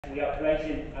We are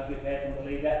creating, as we've heard from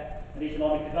the leader, an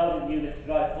economic development unit to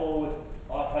drive forward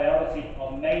our priority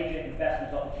of major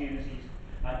investment opportunities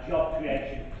and job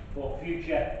creation for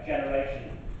future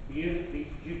generation. The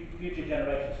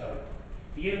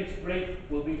unit's brief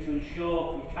will be to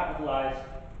ensure we capitalise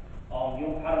on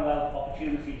young parallel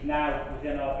opportunities now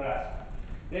within our grasp.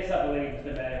 This, I believe,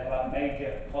 Mr Mayor, will have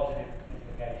major positive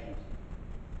implications.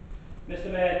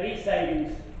 Mr Mayor, these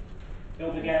savings,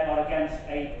 don't forget, are against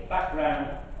a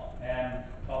background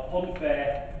of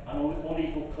unfair and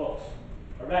unequal cuts.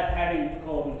 A red herring,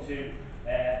 according to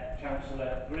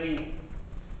Councillor Green.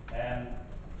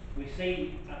 We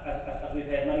see, as we've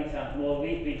heard many times, more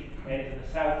leafy areas of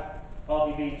the south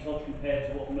hardly being touched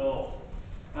compared to up north.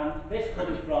 And this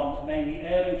comes from mainly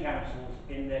urban councils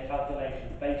in their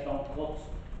calculations based on cuts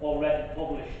already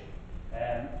published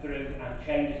through and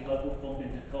changes in local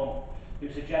funding to come, who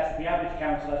suggest that the average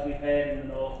council, as we've heard in the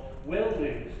north, will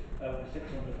lose over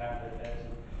 £600 per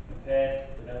person compared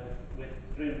with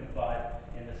 305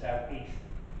 in the south east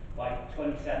by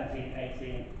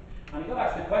 2017-18. And you've got to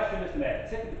ask the question, Mr Mayor,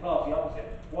 particularly the party opposite,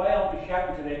 why aren't we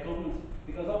shouting to their governments?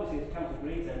 Because obviously, as Councillor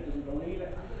Green said, he doesn't believe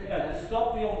it. To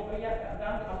stop the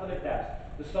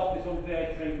to stop this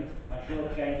unfair treatment and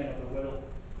short-changing of the Wirral,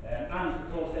 and of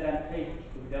course their MP,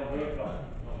 who we don't hear from.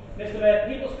 Mr Mayor,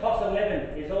 people's cost of living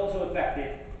is also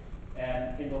affected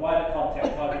in the wider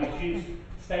context by the reduced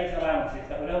state allowances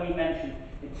that were only mentioned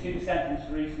in 2 sentences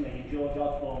recently in George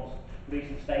Osborne's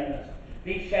recent statement.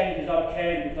 These changes are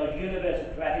occurring because universal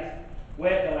credit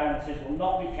work allowances will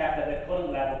not be kept at their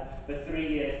current level for 3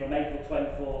 years from April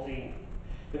 2014.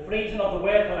 The freezing of the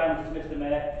work allowances, Mr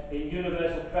Mayor, in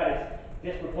universal credit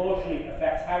disproportionately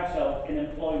affects households in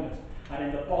employment and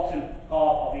in the bottom half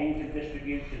of the income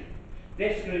distribution.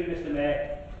 This group, Mr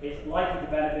Mayor, is likely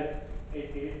to benefit,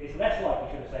 is less likely,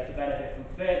 should I say, to benefit from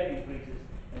further increases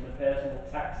in the personal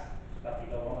tax that we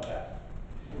go on about.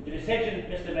 The decision,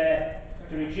 Mr Mayor,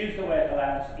 to reduce the work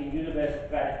allowance in universal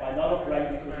credit by not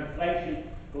operating with inflation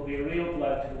will be a real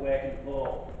blow to the working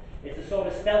poor. It's a sort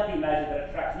of stealthy measure that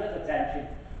attracts little attention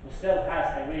but still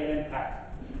has a real impact.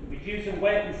 Reducing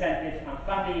work incentives and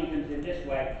family incomes in this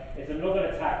way is another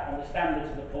attack on the standards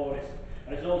of the poorest,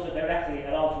 and is also directly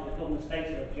at odds with the government's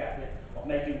stated objective of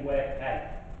making work pay.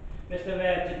 Mr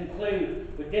Mayor, to conclude,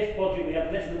 with this budget we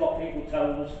have listened to what people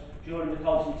told us during the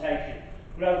consultation.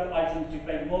 Growth items to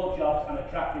create more jobs and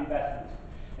attract investment.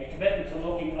 A commitment to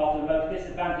looking after the most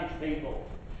disadvantaged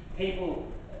people,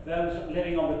 those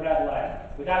living on the breadline,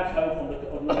 without hope on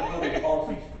the current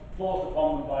policies forced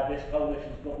upon them by this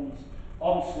coalition government's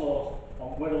onslaught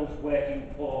on Wirral's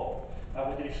working poor,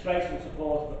 with the disgraceful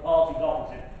support of the parties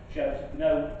opposite shows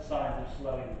no signs of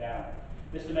slowing down.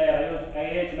 Mr Mayor, I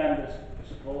urge members to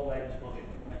support Labour's budget.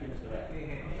 Thank you, Mr Mayor.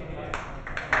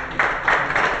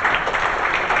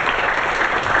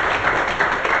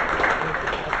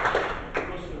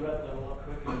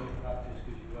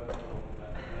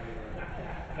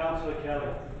 Councillor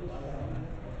Kelly.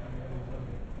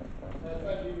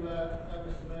 Thank you,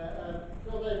 Mr Mayor.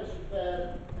 Phil Davis referred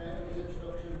in his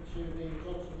introduction to the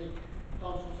results of the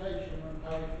consultation and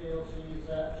how he feels he's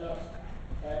addressed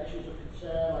issues of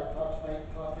concern like park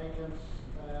maintenance,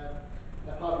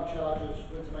 parking charges,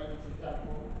 winter maintenance, for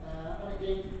example, and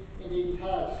indeed he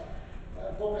has.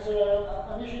 But Mr Mayor,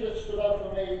 an issue that stood out for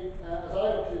me as I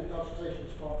looked at the consultation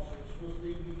responses was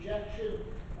the rejection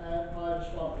by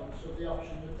respondents of the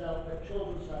option that dealt with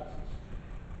children's sentences.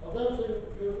 Of those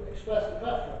who expressed a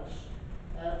preference,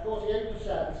 48%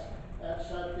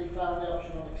 said they found the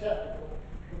option unacceptable,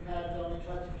 compared to only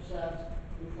 20%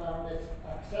 who found it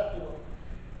acceptable.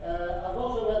 I've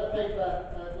also read a paper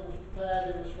that was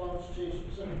prepared in response to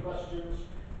specific questions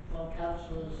from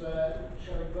councillors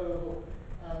Shelley Bogle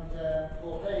and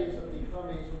Paul Hayes of the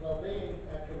Families and Wellbeing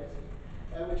Committee,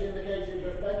 which indicated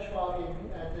that benchmarking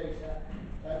data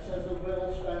says that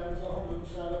Wirral spends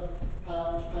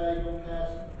 £107 per young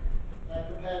person,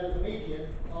 compared with the median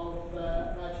of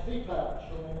 £93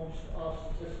 from amongst our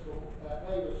statistical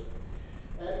neighbours.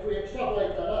 If we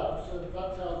extrapolate that out, so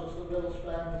that tells us that Wirral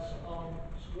spend on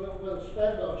children's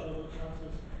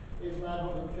sentences is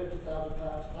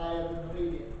 £950,000 higher than the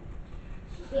median.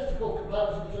 Statistical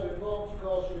comparisons are important, of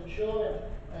course, for ensuring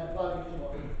value for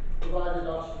money, provided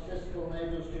our statistical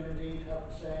neighbours do indeed have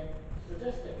the same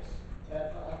statistics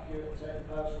for accurate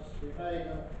comparisons to be made.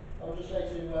 And I would just say to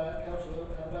Councillor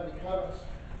Wendy Clarence,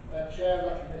 Chair of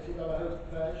that committee, that I hope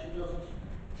she doesn't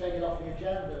take it off the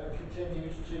agenda and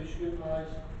continues to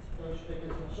scrutinise those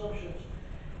figures and assumptions.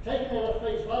 Taking it at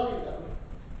face value, though,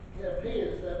 it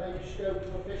appears there may be scope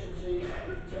for efficiencies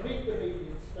to meet the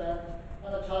median spend,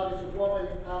 and a target of £1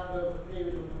 million over the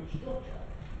period of the restructure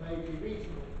may be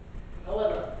reasonable.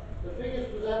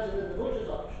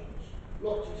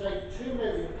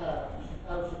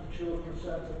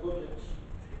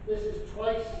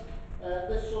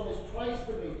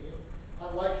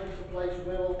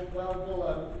 well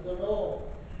below the norm.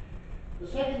 The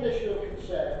second issue of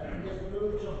concern is the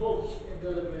move to hubs in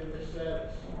delivering this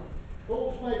service.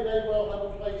 Hubs may very well have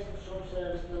a place in some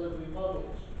service delivery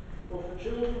models, but for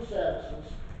children's services,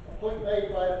 a point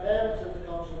made by a parent in the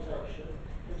consultation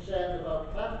concerned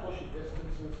about planned pushing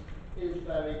distances is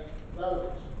very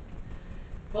relevant.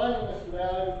 Finally, Mr. Mayor,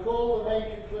 I recall the main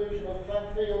conclusion of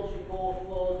Frank Field's report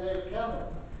for David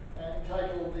Cameron,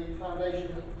 entitled The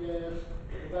Foundation Years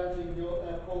Preventing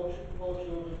Poor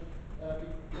Children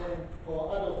Becoming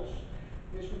Poor Adults.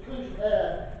 His conclusion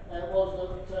there was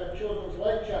that children's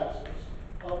life chances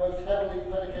are most heavily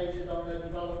predicated on their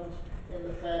development in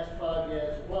the first 5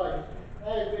 years of life. I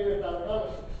agree with that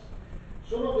analysis.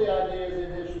 Some of the ideas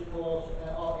in his report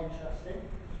are interesting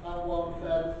and warrant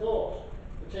further thought,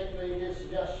 particularly his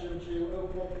suggestion to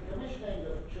open up the commissioning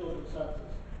of children's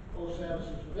centres or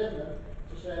services within them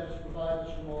to service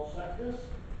providers from all sectors,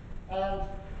 and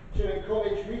to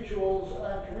encourage mutuals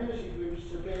and community groups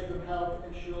to bid and help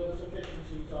ensure that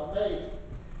efficiencies are made.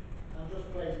 I'm just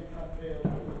praising Frank Field for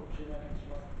too many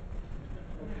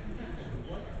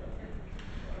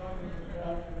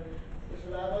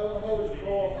Listen, I know it's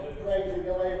called praising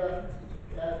the Labour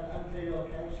MP or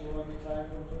councillor when the time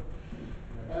comes up.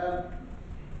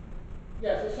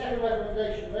 Yes, the second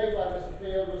recommendation made by Mr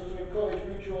Field was to encourage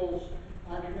mutuals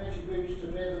and community groups to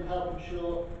bid and help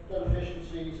ensure that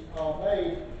efficiencies are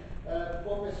made.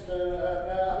 But Mr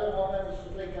I don't want members to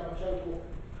think I'm a total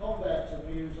convert to the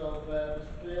views of Mr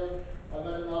Field. I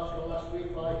read an article last week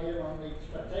by him on the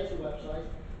Spectator website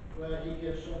where he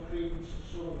gives some credence to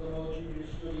some of the more dubious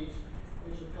studies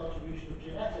into the contribution of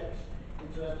genetics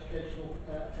into educational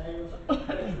attainment,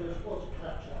 which was utter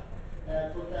claptrap.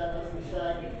 But then, as we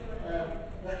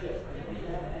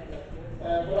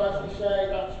say,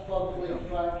 that's probably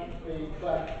Frank being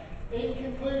Frank. In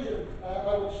conclusion,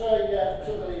 I would say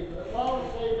to the leader that while the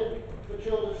saving for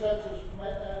children's centres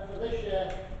for this year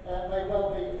may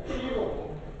well be achievable,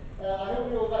 I hope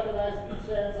you will recognise the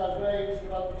concerns I've raised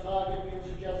about the target being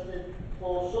suggested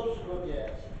for subsequent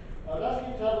years. I would ask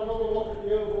you to have another look at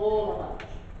the overall amount.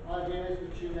 My view is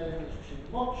that 2 million is too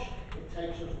much. It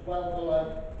takes us well below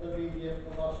the median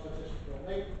of our statistical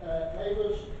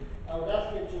neighbours. I would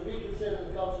ask you to reconsider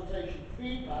the consultation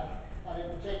feedback, and in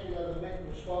particular the written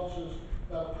responses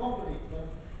that accompanied them.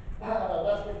 And I would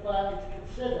ask you finally to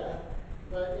consider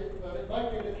that it might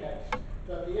be the case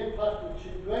that the impact of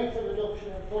too great a reduction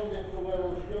in funding for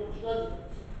Wirral's youngest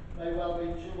residents may well be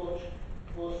too much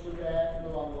for us to bear in the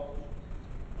long run.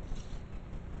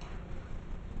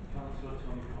 Councillor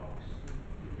Tony Cox.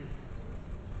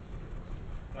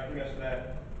 Thank you, Mr Mayor.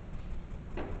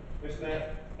 Mr Mayor,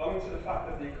 owing to the fact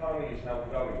that the economy is now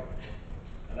growing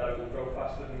and that it will grow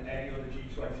faster than any other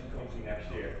G20 country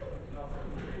next year,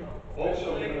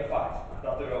 also given the fact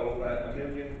that there are over 1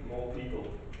 million more people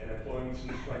in employment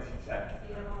since 2010,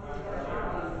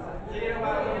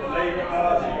 Labour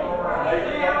Party,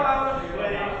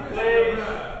 please.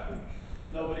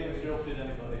 Nobody interrupted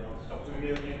anybody else. 1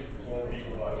 million more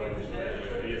people, by the way, just to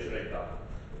reiterate that.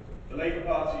 The Labour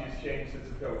Party has changed its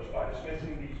approach by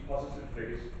dismissing these positive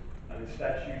figures and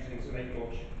instead choosing to make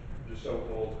much of the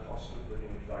so-called cost of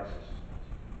living crisis.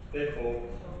 Therefore,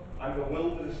 I'm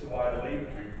bewildered as to why the Labour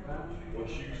group would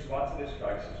choose to add to this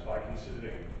crisis by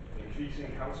considering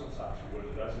increasing council tax for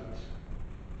Wirral residents.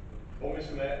 But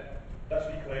Mr Mayor, let's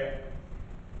be clear.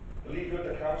 The leader of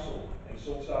the council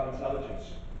insults our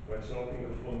intelligence when talking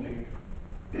of funding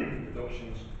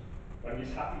reductions, when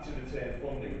he's happy to return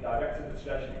funding direct to the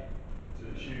Treasury to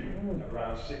the tune of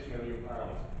around £6 million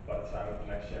by the time of the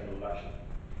next general election.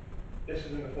 This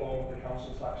is in the form of the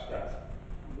council tax grant,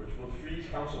 which will freeze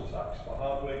council tax for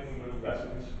hard-working Wirral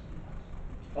residents,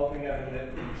 helping them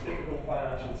in these difficult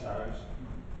financial times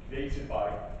created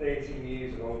by 13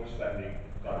 years of overspending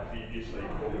by the previous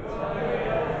Labour government.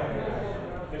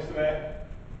 Mr Mayor,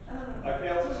 I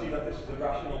fail to see that this is a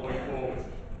rational way forward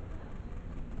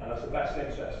and has the best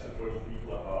interests of Wirral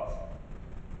people at heart.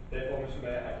 Therefore, Mr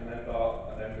Mayor, I commend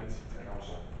our amendment to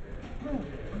Council.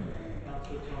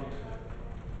 Councillor Tony.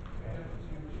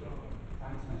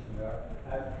 Thanks, Mr Mayor.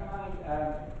 Can I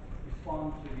respond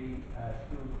to the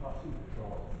school crossing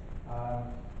patrols?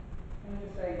 Can I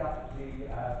just say that the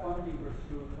funding for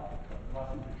school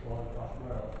crossing patrol across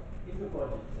Wirral is a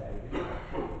budget saving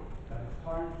that is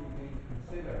currently being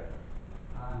considered,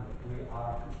 and we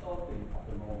are consulting at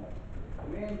the moment. The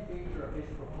main feature of this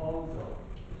proposal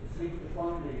is to seek the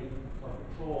funding for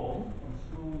patrols from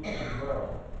schools in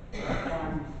Wirral, and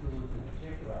primary schools in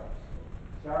particular.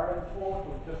 There are in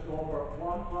total just over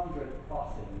 100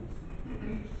 crossings.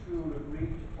 Each school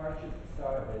agreed to purchase the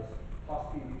service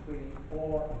costing between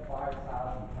 £4,000 and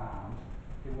 £5,000,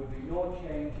 There would be no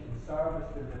change in service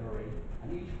delivery, and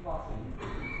each crossing would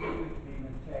continue to be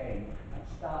maintained and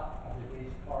staffed as it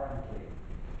is currently.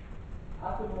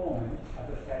 At the moment, as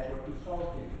I said, we're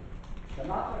consulting. The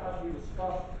matter has been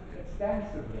discussed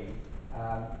extensively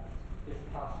this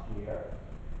past year.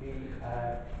 The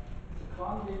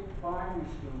seconded primary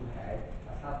school head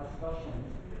has had discussions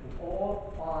with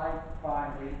all 5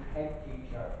 primary head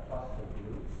teacher cluster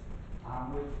groups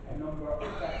and with a number of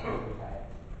secondary heads.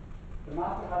 The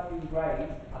matter has been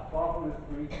raised at Governor's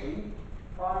briefing,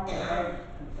 primary head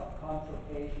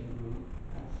consultation group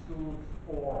and schools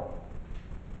forum.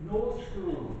 No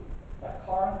school that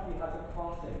currently has a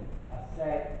crossing has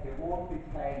said they won't be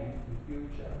paying in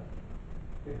future.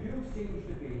 The view seems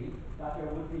to be that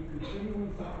there will be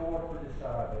continuing support for the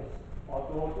service,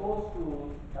 although those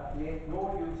schools that make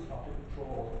no use of the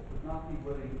patrol would not be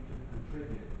willing to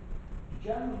contribute. The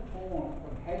general tone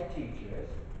from head teachers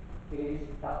is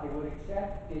that they would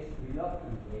accept this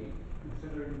reluctantly,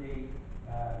 considering the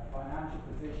financial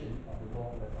position of the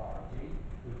local authority,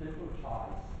 with little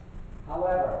choice.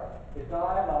 However, the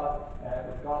dialogue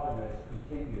with governors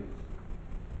continues.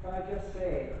 Can I just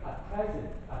say, at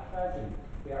present,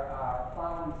 there are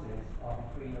balances of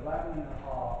between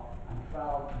 11.5 and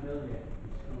 12 million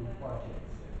in school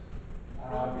budgets.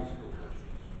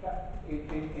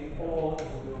 In all the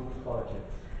schools'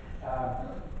 budgets.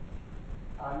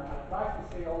 And I'd like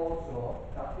to say also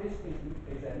that this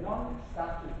is a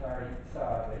non-statutory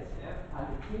service, and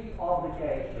the key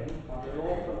obligation on the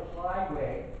local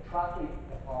highway traffic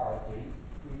authority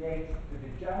relates to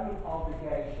the general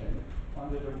obligation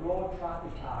under the Road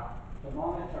Traffic Act to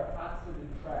monitor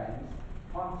accident trends,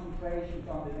 concentrations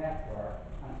on the network,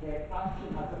 and take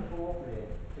action as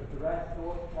appropriate to address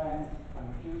those trends and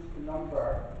reduce the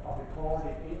number of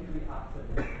recorded injury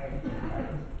accidents taking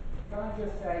place. Can I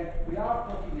just say, we are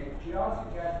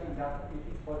suggesting that it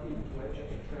is put into a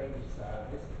training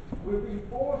service. We've been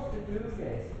forced to do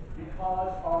this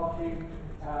because of the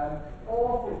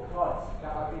awful cuts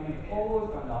that have been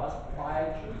imposed on us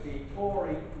by the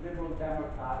Tory Liberal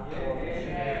Democrat coalition.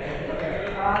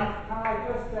 And can I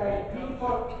just say,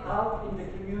 people out in the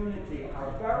community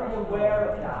are very aware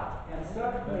of that, and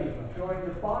certainly during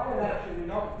the by-election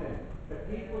in Upton, the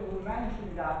people who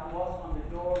mentioned that to us on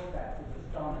the doorstep was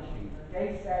astonishing.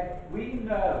 They said, we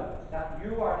know that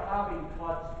you are having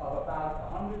cuts of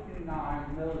about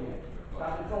 109 million.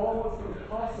 That is almost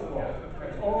impossible.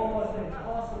 It's almost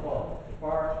impossible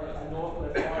for a local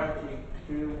authority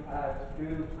to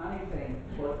do anything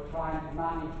but try and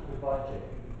manage the budget.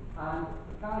 And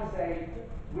can I say,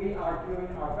 we are doing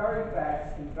our very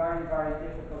best in very, very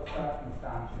difficult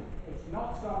circumstances. It's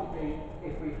not something,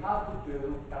 if we had to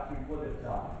do, that we would have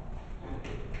done.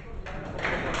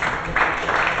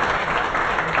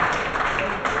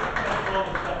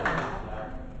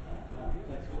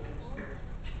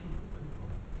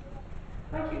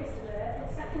 Thank you, Mr. Mayor.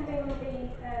 In seconding the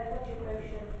budget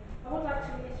motion, I would like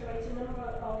to reiterate a number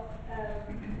of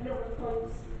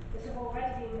points that have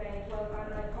already been made well by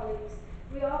my colleagues.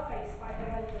 We are faced by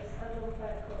horrendous and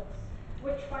unfair cuts,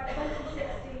 which by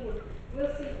 2016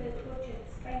 will see the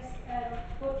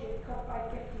budget cut by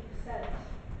 50%.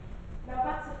 Now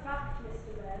that's a fact,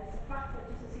 Mr. Mayor. It's a fact that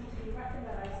doesn't seem to be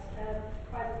recognised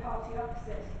by the party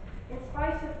opposite. In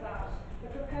spite of that, the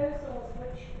proposals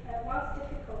which, whilst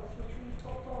difficult, which we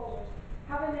put forward,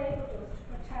 have enabled us to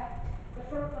protect the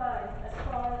front line as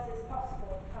far as is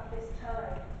possible at this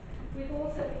time. We've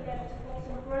also been able to put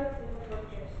some growth in the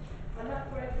budget, and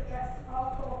that growth addressed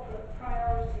our corporate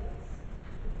priorities.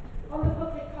 On the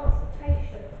public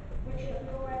consultation, which as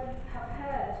we already have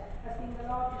heard has been the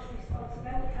largest response of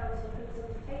any council who has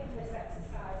undertaken this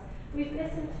exercise, we've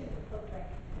listened to the public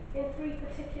in 3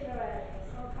 particular areas: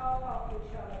 on car parking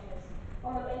charges,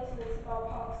 on the maintenance of our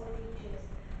parks and beaches,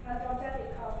 and on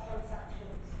debit card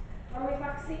transactions. And we've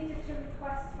acceded to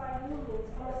requests by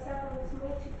unions on a severance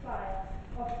multiplier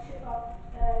for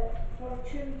a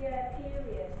 2-year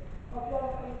period of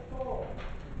 1.4,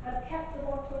 and kept the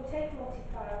 1.8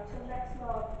 multiplier until next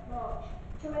March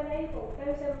to enable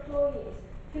those employees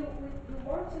who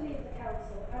want to leave the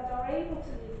council and are able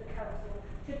to leave the council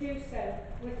to do so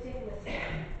with dignity.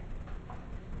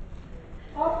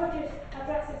 Our budget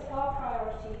addresses our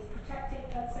priorities, protecting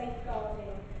and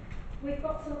safeguarding. We've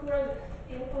got some growth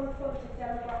in unfunded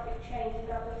demographic change in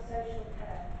adult social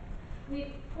care.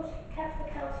 We've kept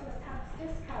the councillor's tax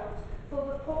discount for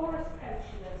the poorest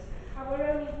pensioners, and we're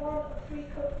only one of three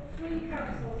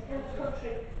councils in the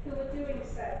country who are doing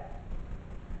so.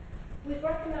 We've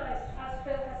recognised, as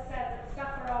Phil has said, that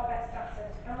staff are our best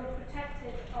asset, and we've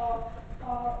protected our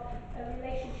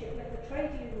relationship with the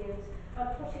trade unions and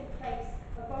put in place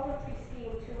a voluntary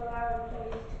scheme to allow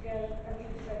employees to go and do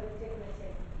so with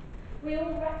dignity. We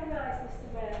all recognise, Mr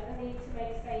Mayor, the need to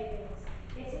make savings.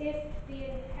 It is the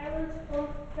inherent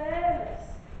unfairness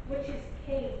which is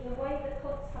key, the way the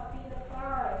cuts have been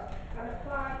applied and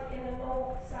applied in a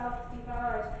north-south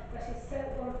divide that is so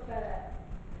unfair.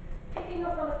 Picking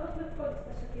up on a couple of points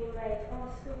that have been made on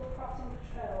the school crossing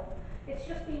patrol, it's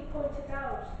just been pointed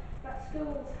out that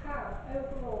schools have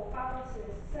overall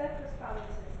balances, surplus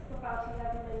balances of about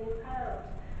 £11 million.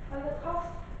 And the cost,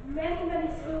 many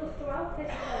schools throughout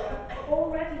this borough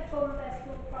already fund their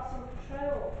school crossing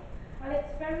patrol. And it's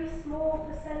a very small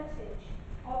percentage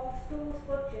of the school's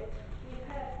budget. We've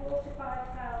heard £4,000 to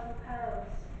 £5,000.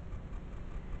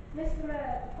 Mr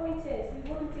Mayor, the point is, we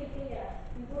wouldn't be here,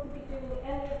 we wouldn't be doing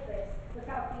any of this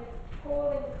without the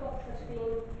appalling cuts that are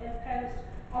being imposed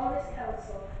on this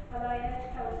council, and I urge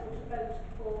council to vote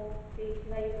for the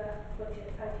Labour budget.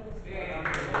 Thank you, Mr Mayor.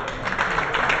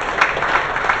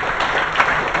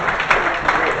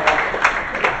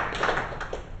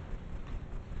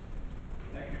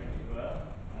 Thank you, Mr. Mayor,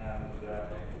 and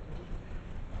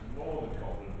I'm more than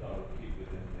confident I will keep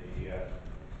within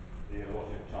the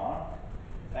allotted time.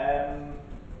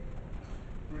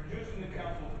 Reducing the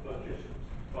council's budget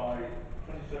by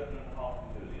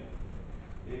 27.5 million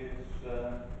is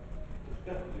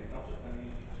definitely not an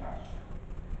easy task,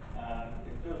 and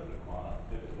it does require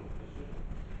difficult decisions.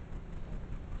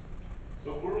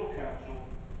 But Wirral Council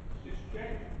is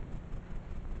changing.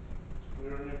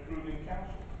 We're an improving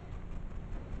council.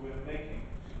 We're making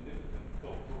significant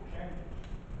cultural changes.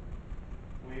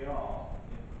 We are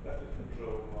in better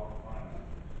control of our finances.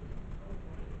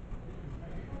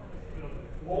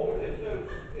 Or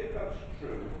if that's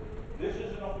true, this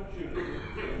is an opportunity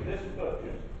in this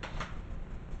budget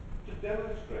to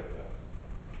demonstrate that.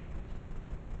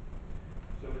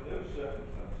 So in those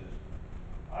circumstances,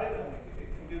 I don't think it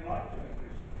can be right to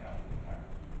increase the council tax.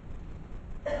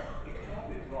 It can't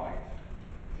be right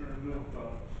to remove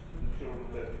funds from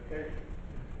children's education.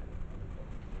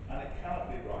 And it cannot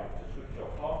be right to switch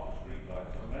off half the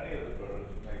streetlights on many of the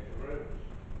borough's major roads.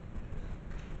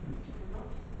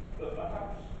 But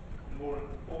perhaps more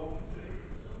importantly,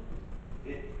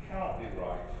 it cannot be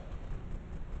right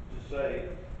to say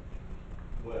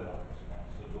we're not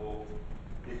responsible,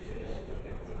 it's Mr.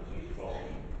 Pickford's fault.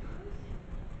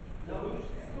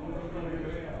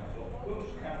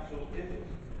 Whose council is it?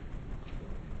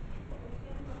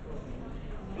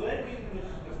 Blaming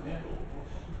Mr. Pickles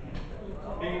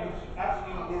means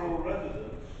asking Wirral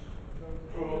residents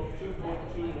for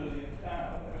 £2.2 million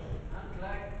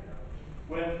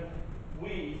when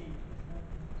we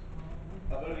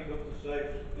have only got to save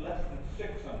less than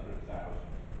 600,000.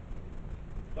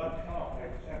 That cannot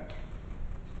make sense.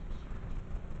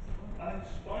 And in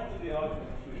spite of the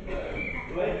arguments we've heard,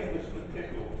 blaming Mr.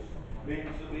 Pickles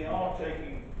means that we are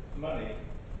taking money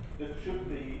that should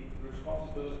be the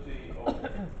responsibility of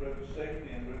road safety,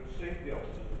 and road safety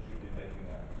officers that should be making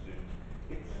that decision.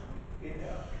 It's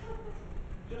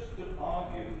just to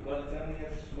argue that it's only a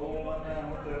small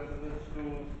amount out of the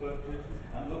school's budget,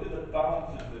 and look at the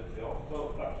balances they've got. Well,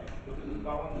 perhaps you should look at the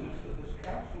balances that this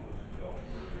council has got.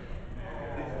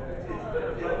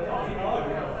 It's not an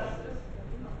argument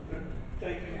for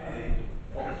taking money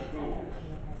off schools.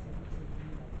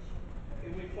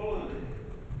 If we follow it,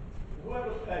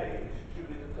 whoever pays should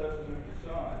be the person who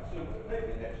decides. So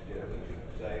maybe next year we should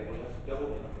say, well, let's double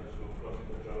the number of school crossing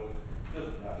patrols.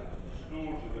 Doesn't matter because the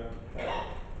schools are going to pay.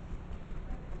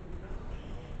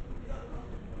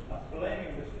 And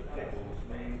blaming Mr. Pickles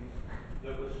means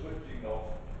that we're switching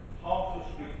off half the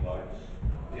streetlights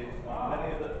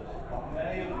on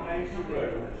many of the major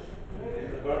roads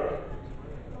in the borough.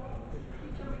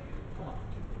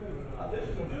 And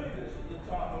we're doing this at the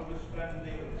time when we're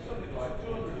spending something like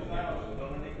 200,000 on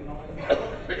an economic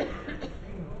development.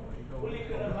 Well, you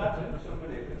can imagine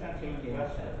somebody, a potential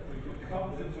investor, who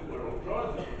comes into Wirral,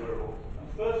 drives into Wirral, and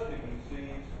first thing he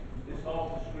sees is half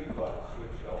the streetlights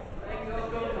switched off.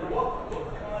 What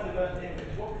kind of an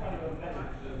image, what kind of a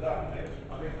message does that give?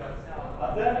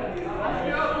 And then when you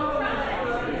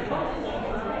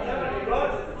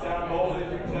arrive at the town hall, you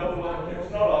can tell, well, it's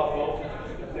not our fault,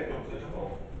 it's Mr. Pickles'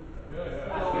 fault.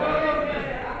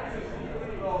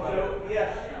 So,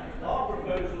 yes, our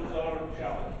proposals are a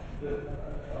challenge.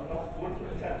 Wouldn't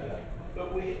pretend that. But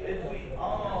if we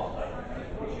are a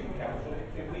pushing council,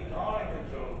 if we are in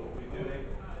control of what we're doing,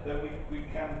 then we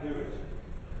can do it.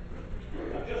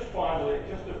 And just finally,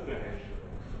 just to finish,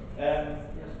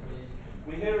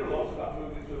 we hear a lot about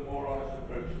moving to a more honest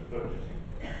approach to budgeting.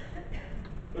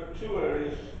 But two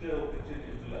areas still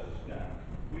continue to let us down.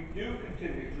 We do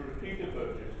continue to repeat a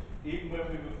budget even when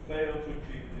we have failed to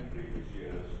achieve it in previous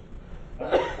years,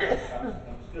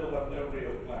 and still have no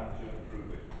real plan to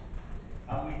improve it.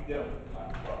 And we don't plan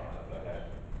far enough ahead.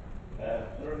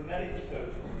 There are many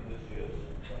proposals in this year's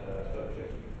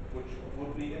budget which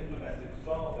would be implemented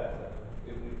far better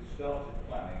if we'd started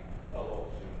planning a lot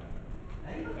sooner.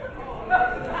 Thank you.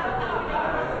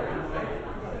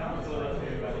 Councillor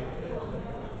Wirral.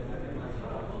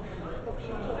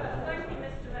 Thank you,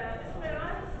 Mr. Mayor. Mr. Mayor, I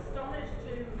was astonished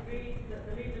to read that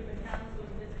the Leader of the Council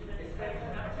and his administration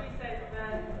actually say that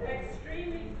they're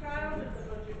extremely proud of the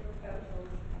budget proposals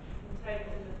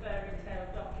contained in the fairy tale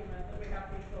document that we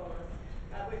have before us,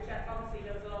 which obviously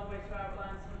goes a long way to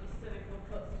outline some of the cynical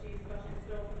cuts that he's got in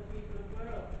store for the people of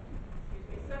Wirral. Excuse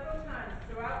me. Several times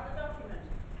throughout the document,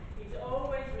 he's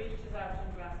always reaches out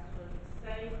and grasps for the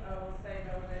same old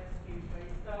excuse where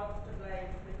he starts to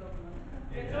blame the government.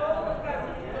 It's all the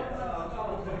present government's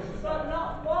fault. But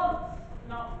not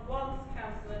once,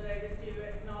 Councillor Davis, do you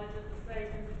acknowledge that the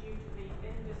savings are due to the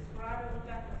indescribable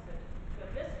deficit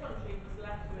that this country was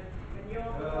left with when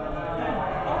your government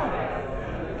left office.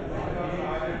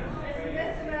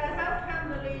 Mr. Mayor, how can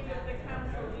the Leader of the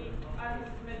Council and his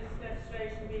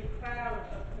administration be proud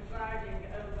of presiding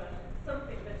over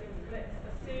something that inflicts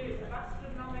a series of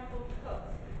astronomical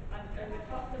cuts and in the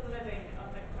cost of living and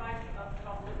the price of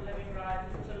cost of living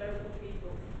rises to local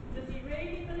people? Does he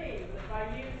really believe that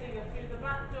by using a through the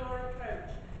back door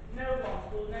approach, no one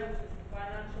will notice the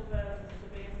financial burdens that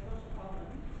are being put upon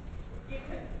them?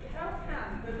 How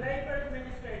can the Labour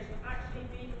administration actually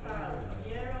be proud of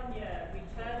year on year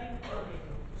returning money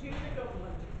to the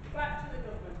government, back to the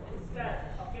government,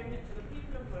 instead of giving it to the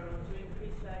people of Wirral to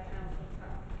increase their council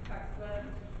tax burden?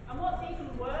 And what's even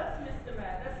worse, Mr.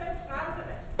 Mayor, they're so proud of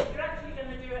it, you're actually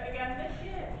going to do it again this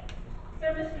year.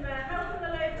 So, Mr. Mayor, how can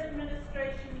the Labour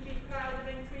administration be proud of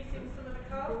increasing some of the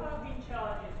car parking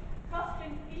charges,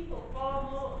 costing people far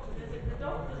more to visit the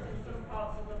doctors in some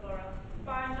parts of the borough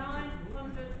by 900%,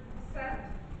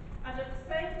 and at the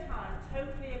same time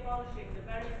totally abolishing the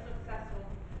very successful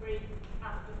free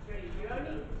after three?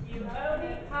 You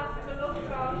only have to look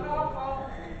at our car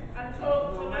parks and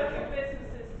talk to local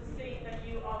businesses to see that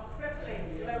you are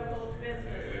crippling local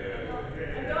business.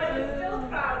 And are you still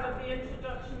proud of the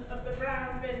introduction of the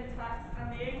brown bin tax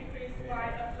and the increase by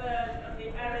a third of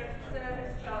the ERIC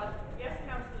service charge? Yes,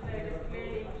 Councillor Davis,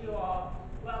 clearly you are.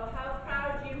 Well, how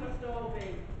proud you must all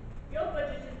be. Your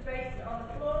budget is based on a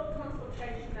flawed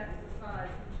consultation exercise,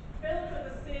 filled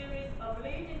with a series of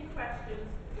leading questions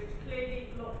which clearly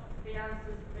look the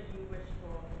answers that you wish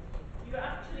for. You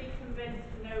actually convinced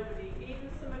nobody.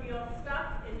 Even some of your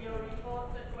staff in your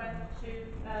report that went to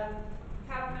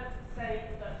Cabinet say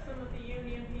that some of the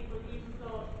union people even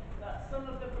thought that some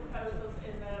of the proposals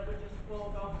in there were just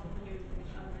foregone conclusions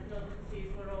and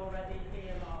redundancies were already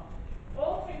earmarked.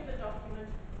 All through the document,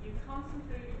 you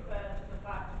constantly refer to the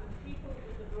fact that people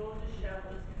with the broadest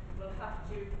shoulders will have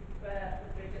to bear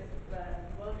the biggest burden.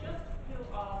 Well, just who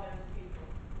are those people?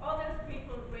 Are those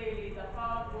people really the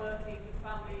hard-working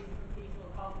families and people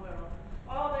of Wirral?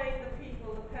 Are they the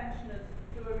people, the pensioners,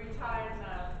 who are retired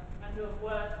now and who have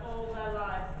worked all their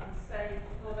lives and saved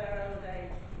for their old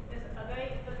age? Are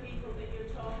they the people that you're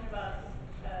talking about,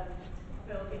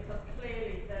 Phil? Because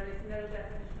clearly there is no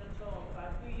definition at all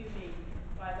about who you mean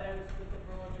by those with the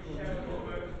broadest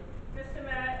shoulders. Mr.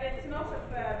 Mayor, it's not a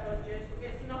fair budget.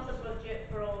 It's not a budget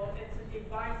for all. It's a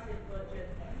divisive budget.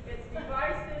 It's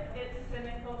divisive, it's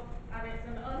cynical, and it's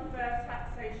an unfair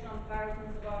taxation on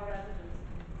thousands of our residents.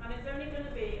 And it's only going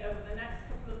to be over the next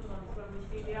couple of months when we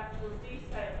see the actual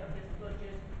detail of this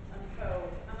budget unfold.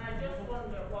 And I just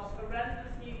wonder what horrendous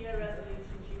New Year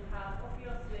resolutions you have up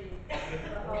your sleeve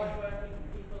for the hard-working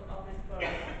people of this borough.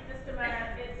 Mr.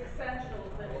 Mayor, it's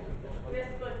essential that this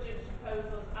budget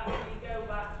proposals actually go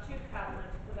back to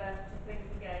Cabinet for them to think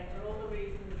again for all the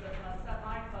reasons that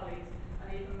my colleagues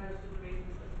and even most of the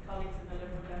reasons that the colleagues in the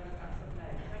Liberal Democrats have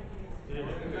made. Thank you,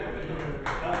 Mr. Mayor.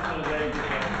 Councillor Davis,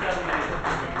 7 minutes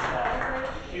to start.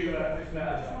 Mr. Mayor,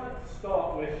 I just want to start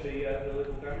with the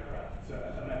Liberal Democrat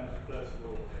amendment first of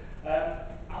all.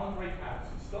 Alan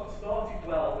Brickhouse started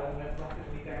well, then went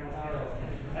rapidly downhill.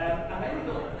 And ended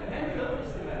up,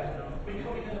 Mr. Mayor,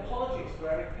 becoming an apologist for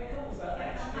Eric Pickles, an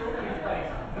extraordinary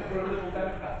place for a Liberal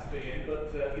Democrat to be in,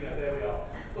 but there we are.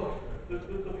 Look,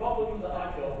 the problem that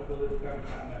I've got with the Liberal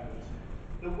Democrat amendment,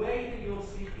 the way that you're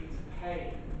seeking to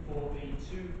pay for the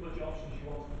two budget options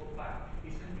you want to put back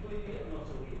is completely and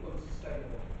utterly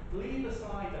unsustainable. Leave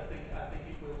aside, I think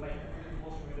it will make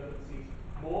compulsory redundancies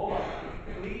more likely.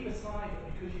 Leave aside that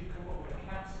because you've come up with a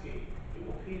cap scheme, it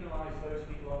will penalise those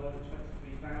people on over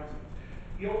 23,000.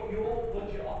 Your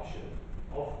budget option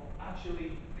of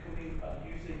actually using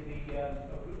reducing the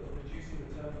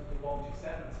terms of the voluntary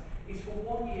severance is for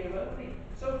 1 year only.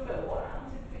 So Phil, what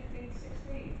happens in 15,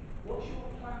 16? What's your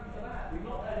plan for that? We've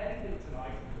not heard anything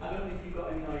tonight. I don't know if you've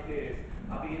got any ideas.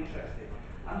 I'd be interested.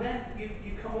 And then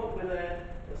you come up with a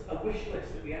wish list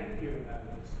at the end of your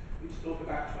amendments, which talk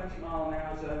about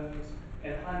 20-mile-an-hour zones,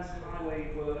 enhanced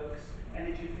highway works,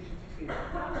 energy efficiency schemes.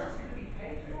 How is this going to be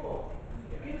paid for?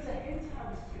 Give us a hint how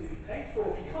this is going to be paid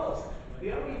for, because the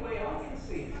only way I can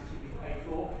see this to be paid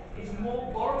for is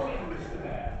more borrowing, Mr.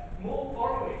 Mayor. More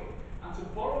borrowing. And to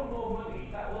borrow more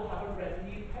money, that will have a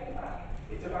revenue payback.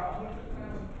 It's about £100,000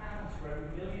 for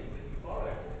every million that you borrow.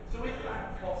 So if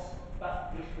that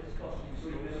wish list costs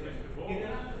you 3 million, you're going to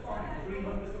have to find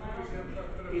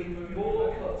 300,000 in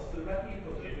more cuts to the revenue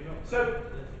budget. So,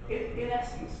 in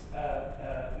essence,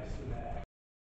 Mr.